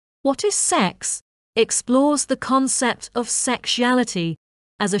What is Sex? Explores the concept of sexuality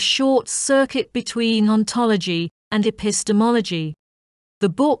as a short circuit between ontology and epistemology. The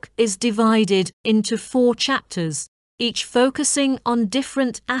book is divided into 4 chapters, each focusing on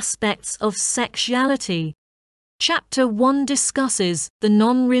different aspects of sexuality. Chapter 1 discusses the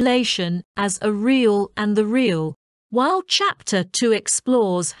non-relation as a real and the real, while Chapter 2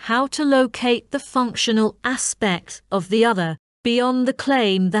 explores how to locate the functional aspect of the other, beyond the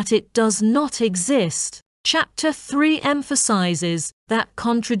claim that it does not exist. Chapter 3 emphasizes that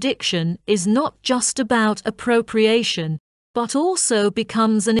contradiction is not just about appropriation, but also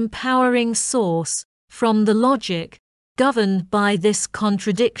becomes an empowering source from the logic governed by this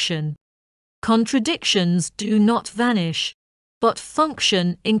contradiction. Contradictions do not vanish, but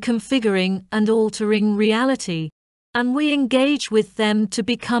function in configuring and altering reality, and we engage with them to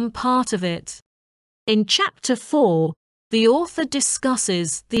become part of it. In Chapter 4, the author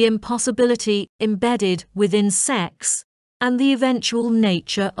discusses the impossibility embedded within sex and the eventual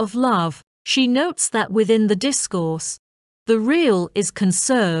nature of love. She notes that within the discourse, the real is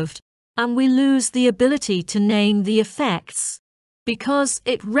conserved, and we lose the ability to name the effects, because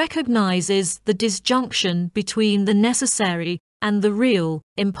it recognizes the disjunction between the necessary and the real,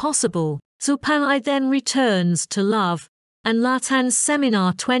 impossible. Zupančič then returns to love and Latin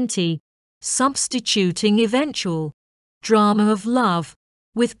Seminar 20, substituting eventual drama of love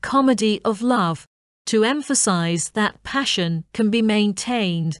with comedy of love, to emphasize that passion can be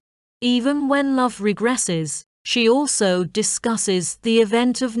maintained even when love regresses. She also discusses the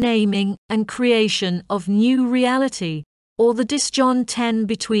event of naming and creation of new reality, or the disjunction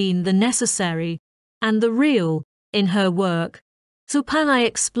between the necessary and the real. In her work, Zupančič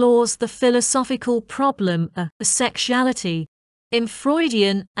explores the philosophical problem of sexuality in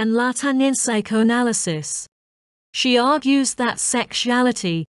Freudian and Latinian psychoanalysis. She argues that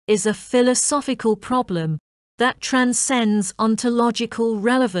sexuality is a philosophical problem that transcends ontological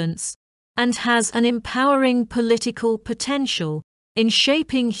relevance and has an empowering political potential in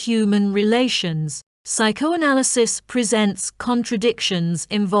shaping human relations. Psychoanalysis presents contradictions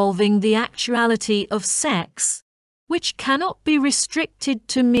involving the actuality of sex, which cannot be restricted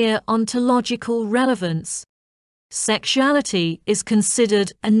to mere ontological relevance. Sexuality is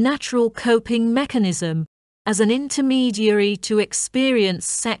considered a natural coping mechanism as an intermediary to experience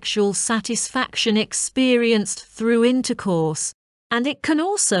sexual satisfaction experienced through intercourse, and it can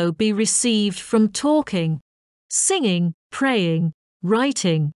also be received from talking, singing, praying,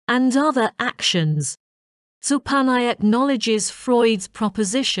 writing, and other actions. Zupančič acknowledges Freud's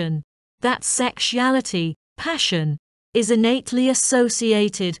proposition that sexuality, passion, is innately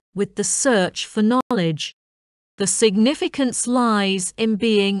associated with the search for knowledge. The significance lies in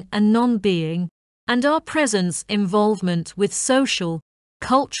being and non-being, and our presence involvement with social,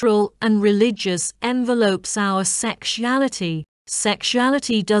 cultural, and religious envelopes our sexuality.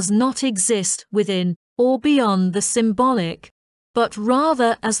 Sexuality does not exist within or beyond the symbolic, but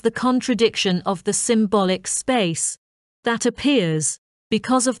rather as the contradiction of the symbolic space that appears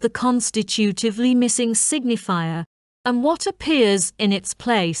because of the constitutively missing signifier, and what appears in its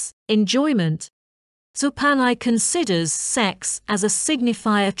place, enjoyment. Zupančič considers sex as a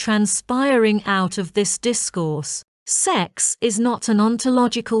signifier transpiring out of this discourse. Sex is not an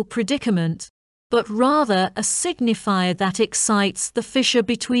ontological predicament, but rather a signifier that excites the fissure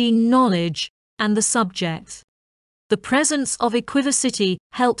between knowledge and the subject. The presence of equivocity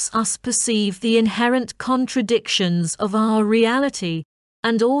helps us perceive the inherent contradictions of our reality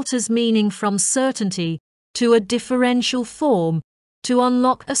and alters meaning from certainty to a differential form, to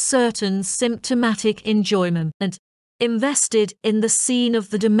unlock a certain symptomatic enjoyment invested in the scene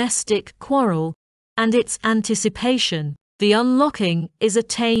of the domestic quarrel and its anticipation. The unlocking is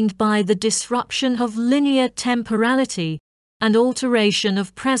attained by the disruption of linear temporality and alteration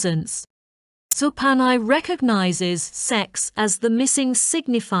of presence. Zupančič recognizes sex as the missing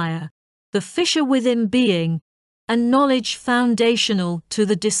signifier, the fissure within being, and knowledge foundational to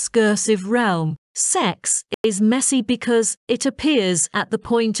the discursive realm. Sex is messy because it appears at the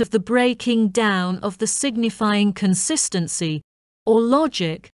point of the breaking down of the signifying consistency, or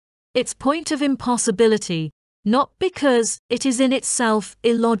logic, its point of impossibility, not because it is in itself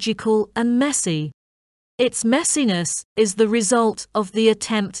illogical and messy. Its messiness is the result of the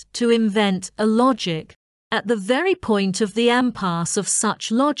attempt to invent a logic. At the very point of the impasse of such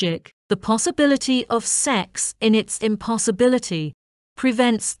logic, the possibility of sex in its impossibility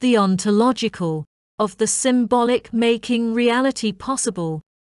prevents the ontological of the symbolic making reality possible.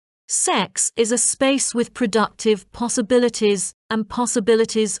 Sex is a space with productive possibilities and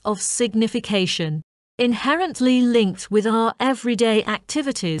possibilities of signification. inherently linked with our everyday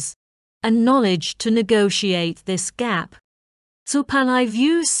activities, and knowledge to negotiate this gap. Zupančič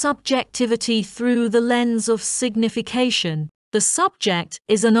views subjectivity through the lens of signification. The subject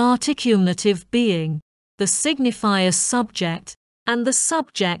is an articulative being, the signifier subject, and the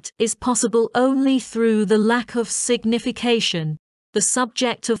subject is possible only through the lack of signification, the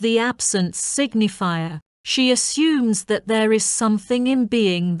subject of the absent signifier. She assumes that there is something in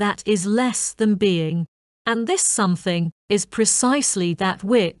being that is less than being, and this something is precisely that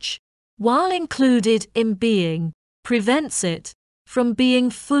which, while included in being, prevents it from being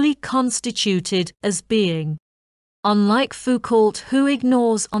fully constituted as being. Unlike Foucault, who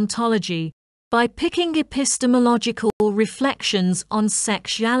ignores ontology by picking epistemological reflections on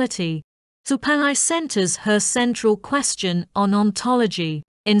sexuality, Zupančič centers her central question on ontology.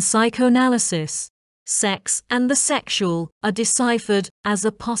 In psychoanalysis, sex and the sexual are deciphered as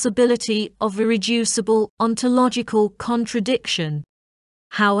a possibility of irreducible ontological contradiction.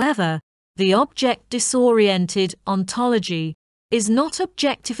 However, the object-disoriented ontology is not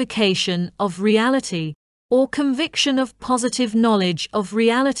objectification of reality or conviction of positive knowledge of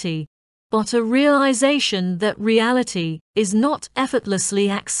reality, but a realization that reality is not effortlessly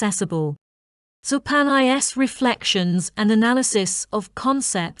accessible. Zupančič's reflections and analysis of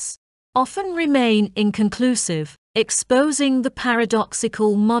concepts often remain inconclusive, exposing the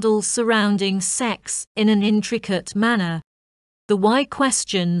paradoxical model surrounding sex in an intricate manner. The why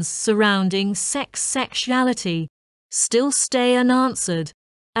questions surrounding sexuality still stay unanswered,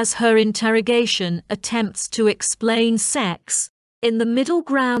 as her interrogation attempts to explain sex in the middle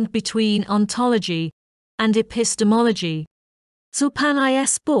ground between ontology and epistemology.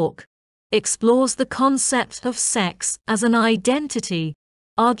 Zupančič's book explores the concept of sex as an identity,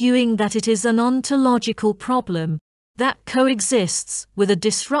 arguing that it is an ontological problem that coexists with a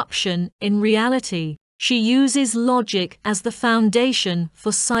disruption in reality. She uses logic as the foundation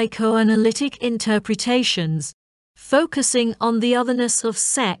for psychoanalytic interpretations, focusing on the otherness of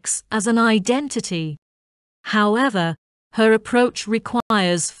sex as an identity. However, her approach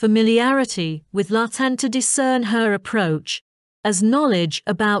requires familiarity with Latin, and to discern her approach, as knowledge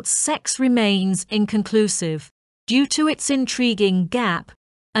about sex remains inconclusive, due to its intriguing gap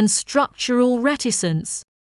and structural reticence.